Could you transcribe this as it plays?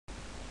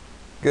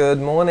Good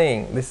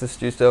morning, this is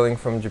Stu Sterling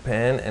from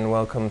Japan and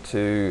welcome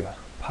to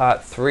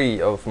part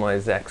 3 of my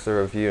Zaxaa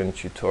review and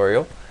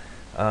tutorial.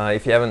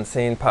 If you haven't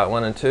seen part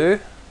 1 and 2,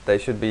 they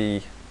should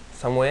be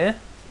somewhere,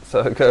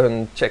 so go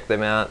and check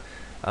them out.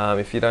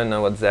 If you don't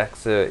know what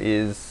Zaxaa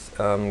is,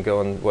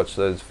 go and watch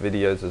those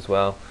videos as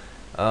well.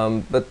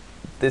 But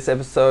this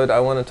episode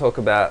I want to talk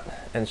about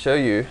and show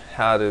you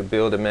how to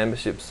build a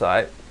membership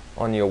site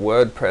on your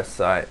WordPress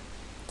site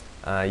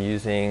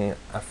using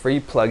a free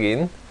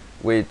plugin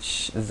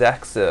which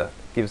Zaxaa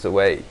gives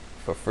away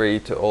for free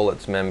to all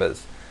its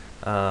members.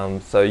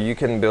 So you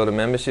can build a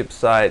membership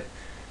site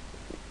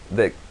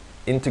that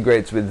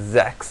integrates with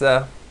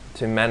Zaxaa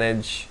to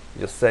manage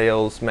your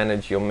sales,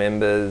 manage your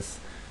members,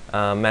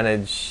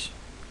 manage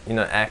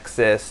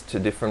access to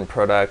different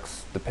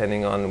products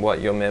depending on what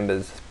your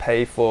members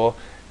pay for.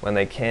 When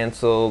they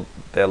cancel,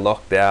 they're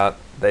locked out,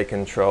 they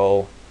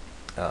control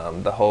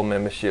the whole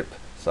membership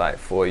site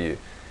for you.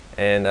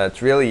 And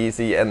it's really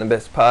easy, and the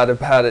best part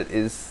about it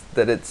is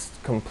that it's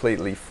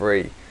completely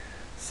free.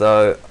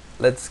 So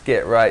let's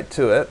get right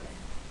to it.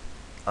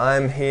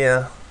 I'm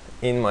here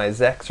in my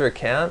Zaxaa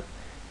account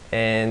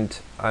and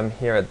I'm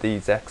here at the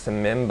Zaxaa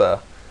member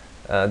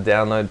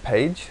download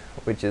page,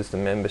 which is the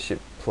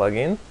membership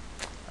plugin.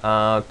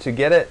 To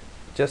get it,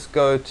 just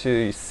go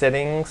to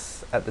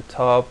settings at the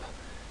top,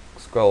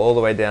 scroll all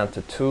the way down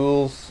to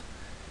tools,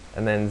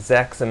 and then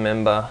Zaxaa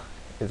member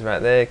is right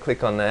there.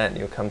 Click on that and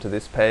you'll come to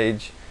this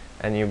page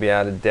and you'll be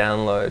able to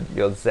download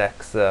your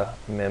Zaxaa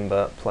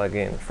member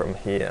plugin from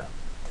here.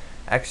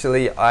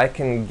 Actually, I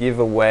can give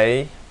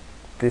away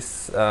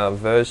this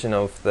version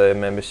of the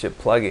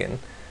membership plugin.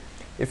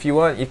 If you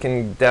want, you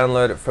can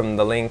download it from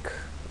the link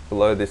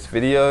below this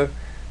video,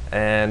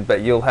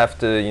 but you'll have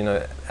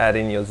to add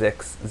in your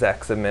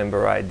Zaxaa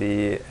member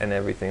ID and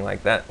everything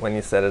like that when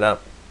you set it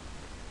up.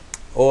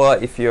 Or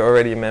if you're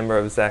already a member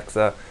of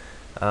Zaxaa,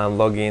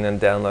 log in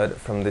and download it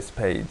from this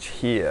page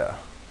here.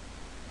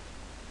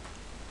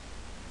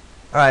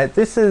 Alright,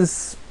 this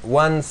is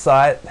one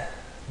site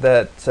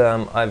that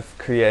I've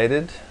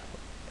created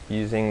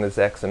using the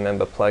Zaxaa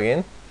member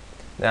plugin.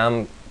 Now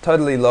I'm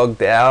totally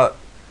logged out,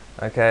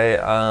 okay,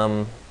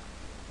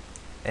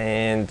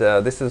 and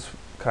this is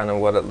kind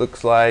of what it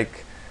looks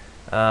like.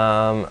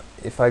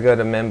 If I go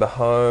to member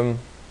home,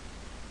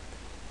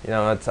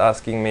 it's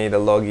asking me to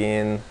log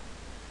in.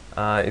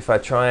 If I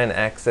try and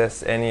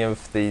access any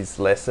of these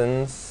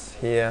lessons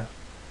here,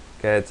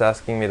 okay, it's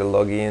asking me to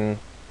log in.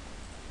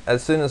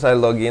 As soon as I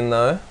log in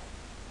though,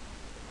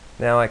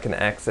 now I can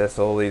access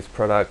all these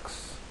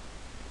products.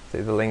 See,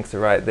 the links are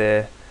right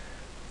there.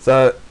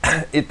 So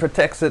it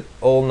protects it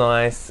all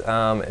nice.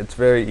 It's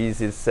very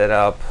easy to set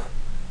up,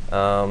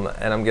 and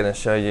I'm going to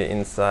show you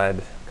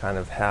inside kind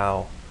of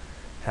how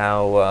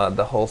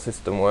the whole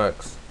system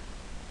works.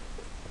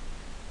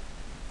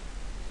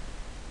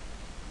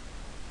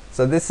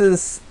 So this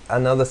is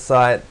another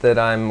site that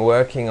I'm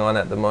working on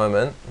at the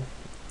moment,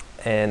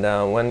 and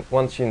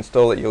once you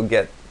install it,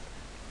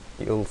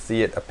 you'll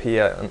see it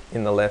appear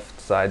in the left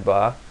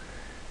sidebar,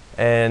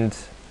 and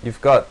you've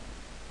got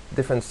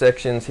different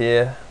sections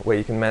here where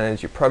you can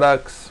manage your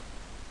products.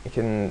 You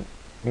can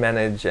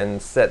manage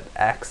and set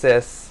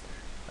access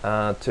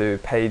to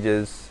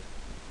pages,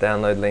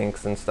 download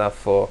links and stuff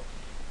for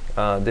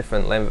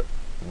different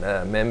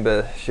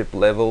membership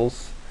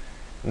levels.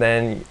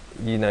 Then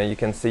you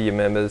can see your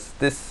members.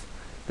 This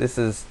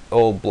is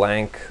all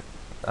blank,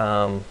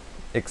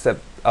 except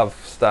I've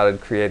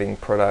started creating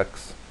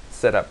products,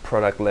 set up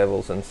product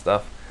levels and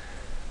stuff.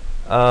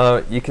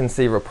 You can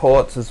see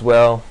reports as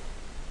well,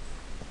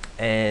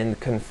 and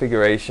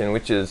configuration,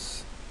 which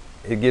it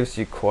gives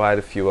you quite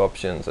a few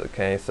options.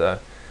 Okay, so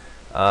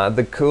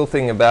the cool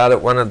thing about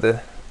it, one of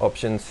the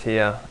options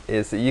here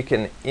is that you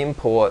can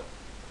import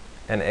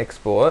and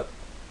export,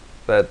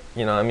 but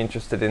I'm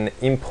interested in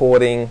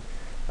importing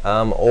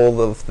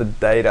all of the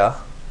data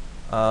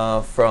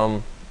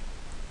from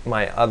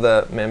my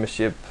other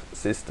membership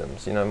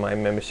systems, my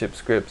membership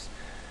scripts.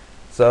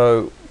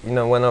 So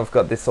when I've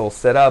got this all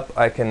set up,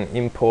 I can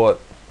import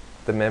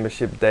the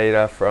membership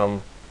data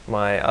from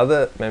my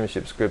other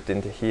membership script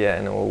into here,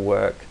 and it will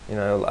work.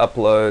 It'll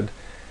upload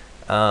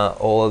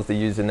all of the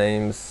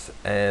usernames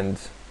and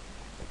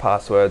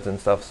passwords and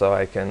stuff, so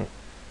I can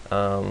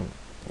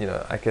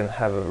I can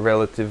have a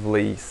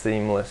relatively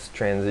seamless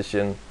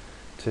transition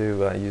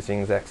to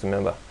using Zaxaa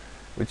member,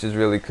 which is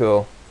really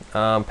cool.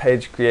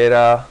 Page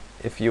creator,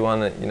 if you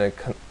want to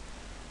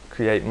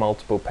create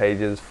multiple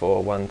pages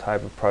for one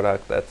type of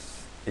product,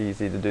 that's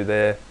easy to do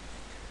there.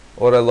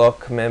 Auto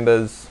lock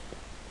members,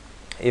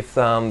 if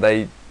you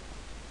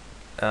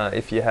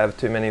have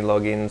too many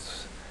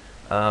logins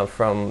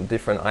from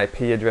different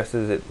IP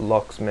addresses, it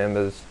locks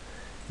members.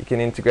 You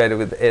can integrate it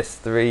with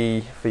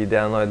S3 for your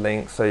download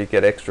links, so you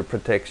get extra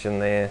protection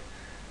there.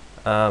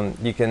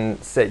 You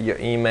can set your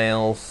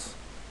emails,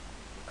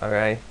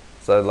 okay,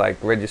 so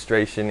like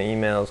registration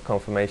emails,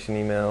 confirmation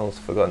emails,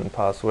 forgotten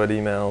password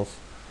emails,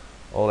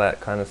 all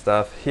that kind of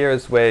stuff. Here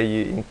is where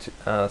you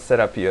set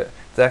up your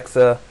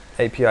Zaxaa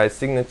API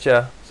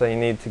signature. So you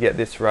need to get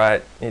this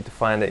right. You need to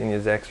find it in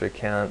your Zaxaa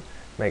account,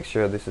 make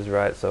sure this is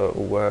right so it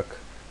will work.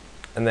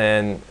 And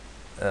then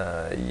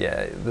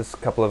yeah, there's a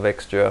couple of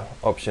extra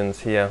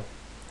options here.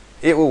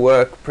 It will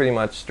work pretty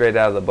much straight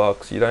out of the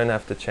box. You don't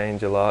have to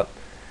change a lot.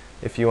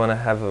 If you want to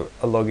have a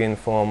login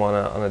form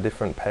on a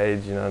different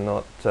page, you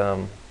know,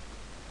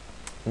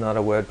 not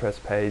a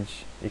WordPress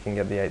page, you can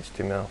get the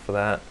HTML for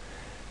that.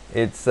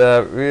 It's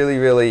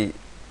really,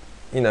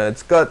 you know,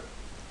 it's got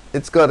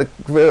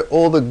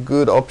all the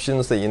good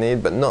options that you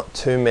need, but not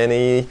too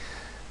many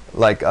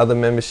like other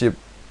membership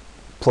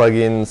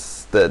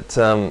plugins that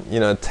you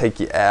know, take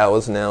you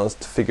hours and hours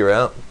to figure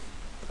out.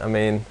 I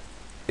mean,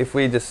 if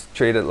we just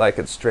treat it like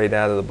it's straight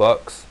out of the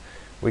box,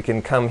 we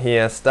can come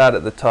here, start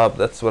at the top.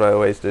 That's what I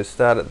always do,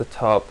 start at the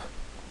top,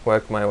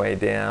 work my way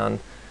down.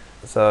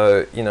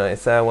 So, you know,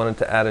 say I wanted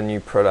to add a new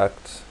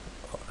product,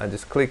 I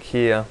just click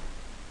here,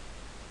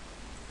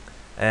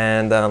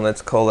 and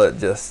let's call it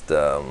just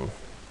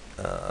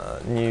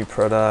new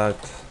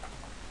product.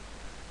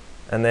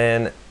 And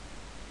then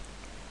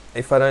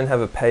if I don't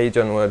have a page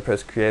on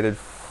WordPress created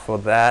for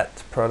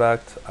that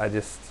product, I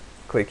just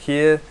click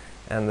here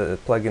and the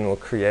plugin will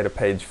create a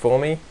page for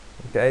me.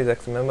 Okay,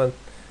 Zaxaa member,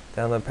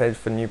 download page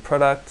for new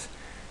product.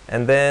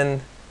 And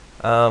then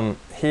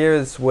here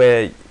is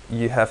where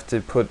you have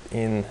to put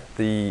in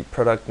the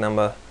product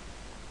number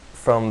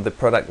from the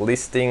product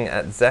listing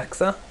at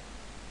Zaxaa.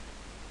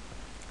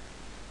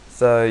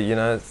 So, you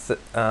know,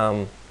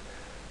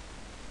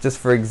 just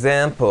for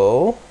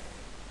example,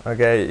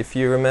 okay, if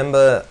you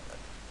remember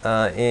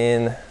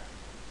in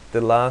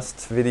the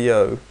last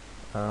video,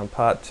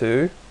 part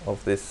 2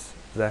 of this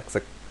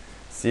Zaxaa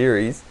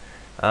series,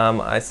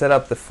 I set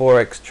up the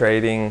Forex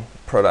trading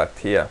product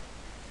here.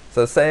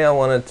 So say I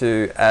wanted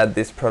to add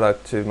this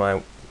product to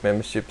my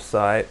membership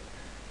site.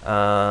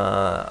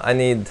 I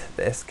need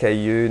the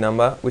SKU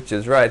number, which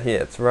is right here.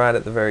 It's right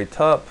at the very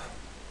top.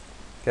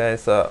 Okay,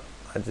 so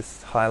I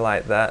just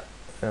highlight that.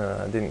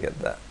 I didn't get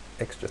that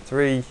extra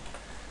 3.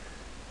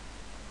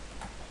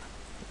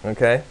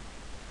 Okay,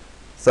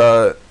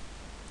 so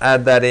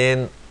add that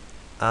in.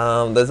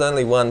 There's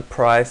only one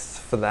price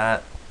for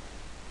that,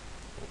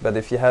 but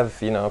if you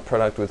have, you know, a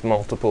product with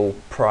multiple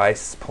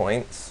price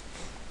points,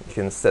 you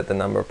can set the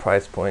number of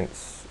price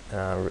points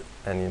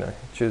and, you know,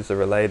 choose a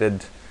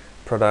related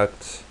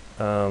product,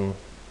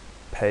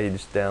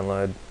 page,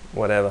 download,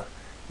 whatever.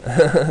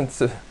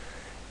 So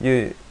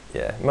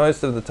yeah,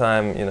 most of the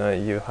time, you know,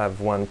 you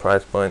have one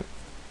price point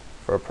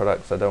for a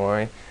product, so don't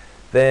worry.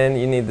 Then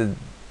you need the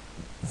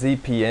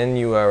ZPN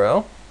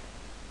URL,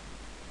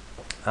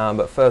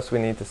 but first we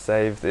need to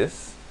save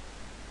this.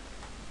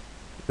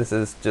 This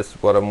is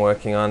just what I'm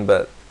working on,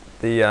 but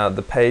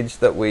the page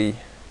that we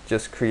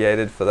just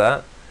created for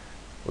that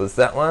was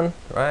that one,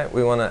 right?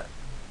 We want to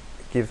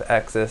give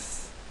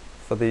access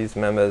for these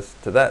members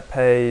to that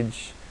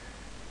page,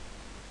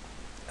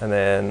 and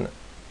then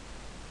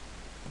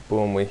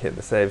boom, we hit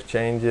the save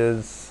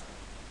changes.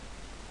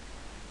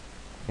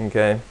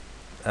 Okay,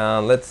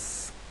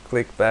 let's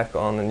click back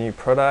on the new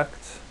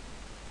product.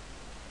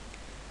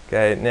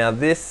 Okay, now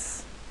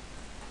this,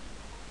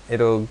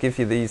 it'll give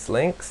you these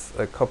links.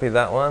 So copy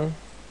that one,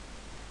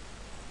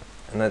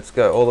 and let's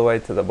go all the way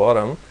to the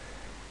bottom.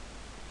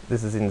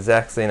 This is in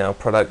Zaxaa in our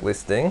product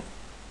listing.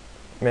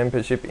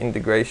 Membership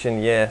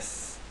integration,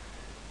 yes.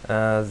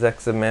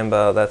 Zaxaa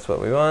member, that's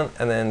what we want.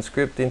 And then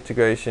script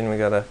integration, we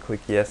gotta click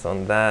yes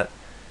on that.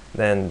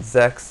 Then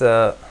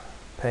Zaxaa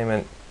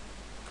payment,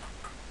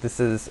 this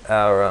is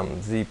our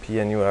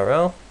ZPN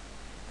URL.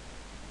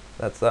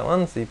 That's that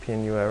one,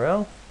 ZPN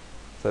URL.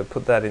 So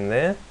put that in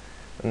there.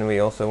 And then we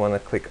also want to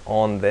click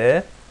on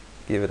there,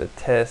 give it a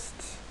test.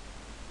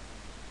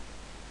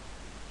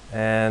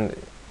 And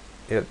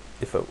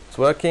if it's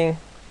working,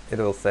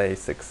 it'll say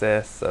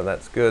success, so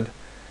that's good.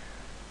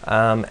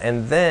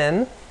 And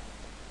then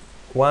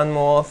one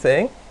more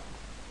thing.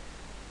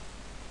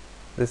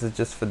 This is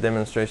just for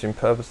demonstration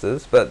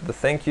purposes, but the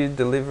thank you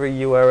delivery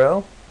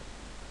URL.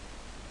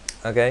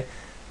 Okay,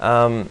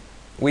 in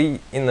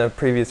the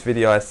previous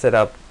video I set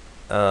up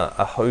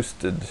a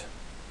hosted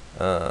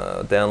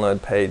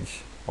download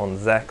page on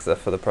Zaxaa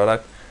for the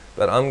product,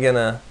 but I'm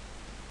gonna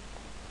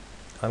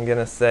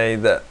say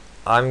that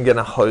I'm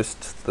gonna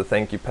host the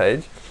thank you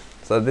page.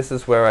 So this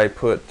is where I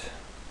put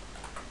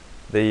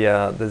the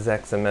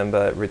Zaxaa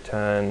member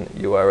return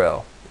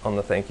URL on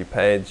the thank you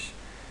page.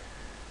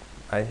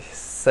 I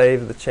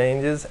save the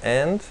changes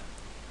and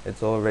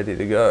it's all ready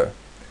to go.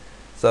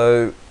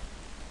 So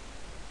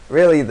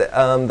really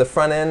the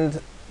front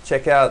end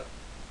checkout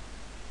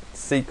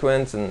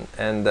sequence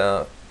and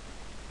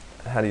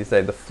how do you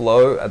say, the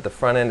flow at the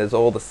front end is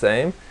all the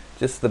same,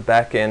 just the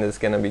back end is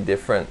going to be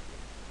different.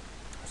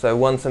 So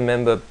once a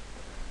member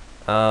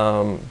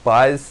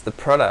buys the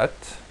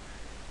product,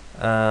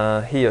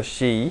 he or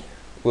she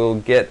will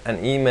get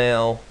an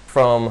email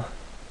from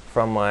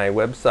my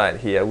website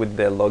here with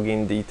their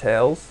login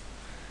details,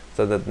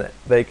 so that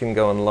they can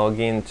go and log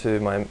into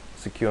my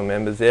secure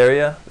members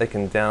area. They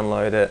can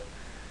download it,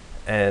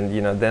 and,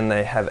 you know, then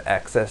they have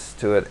access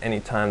to it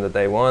anytime that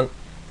they want.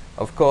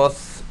 Of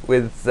course,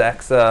 with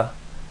Zaxaa,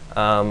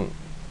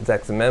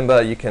 Zaxaa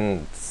member, you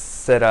can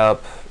set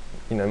up,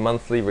 you know,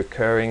 monthly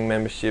recurring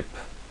membership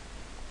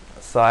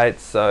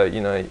sites, so you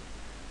know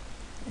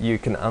you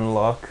can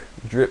unlock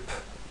drip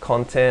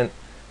content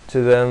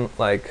to them,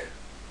 like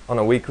on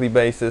a weekly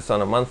basis,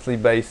 on a monthly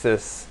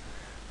basis,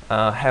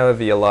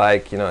 however you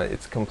like. You know,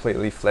 it's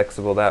completely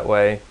flexible that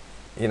way.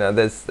 You know,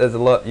 there's a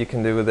lot you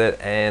can do with it,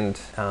 and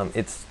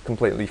it's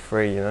completely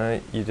free. You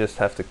know, you just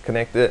have to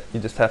connect it.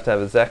 You just have to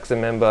have a Zaxaa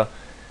member,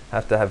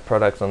 have to have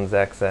products on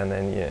Zaxaa, and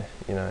then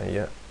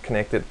you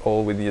connect it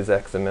all with your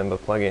Zaxaa member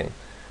plugin.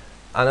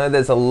 I know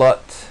there's a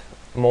lot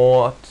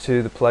more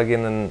to the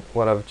plugin than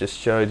what I've just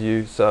showed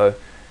you, so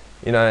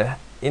you know,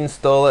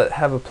 install it,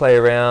 have a play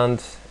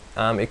around.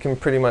 It can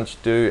pretty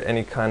much do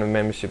any kind of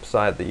membership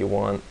site that you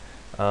want.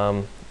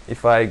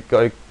 If I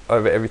go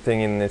over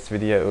everything in this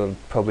video, it will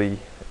probably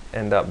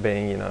end up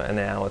being, you know, an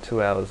hour,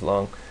 2 hours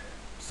long.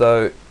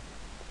 So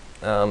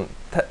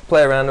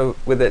play around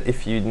with it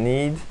if you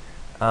need.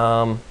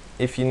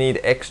 If you need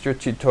extra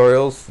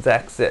tutorials,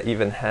 Zaxaa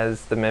even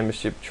has the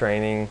membership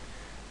training.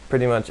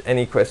 Pretty much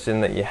any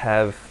question that you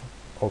have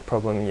or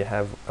problem you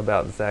have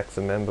about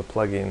Zaxaa member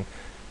plugin,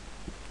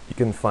 you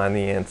can find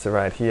the answer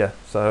right here.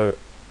 So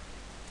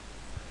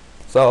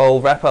I'll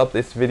wrap up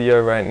this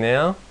video right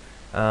now.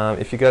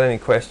 If you got any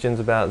questions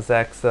about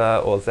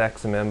Zaxaa or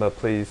Zaxaa member,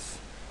 please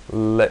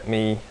let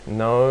me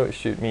know.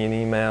 Shoot me an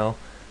email.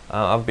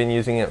 I've been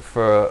using it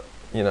for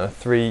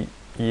 3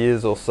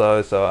 years or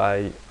so, so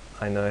I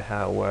know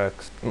how it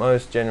works.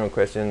 Most general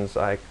questions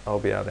I'll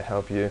be able to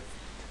help you.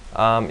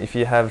 If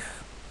you have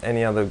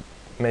any other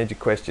major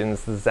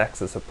questions, the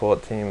Zaxaa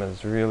support team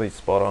is really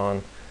spot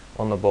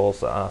on the ball,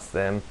 so ask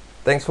them.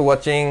 Thanks for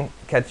watching.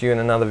 Catch you in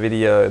another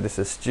video. This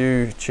is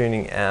Stu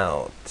tuning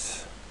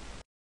out.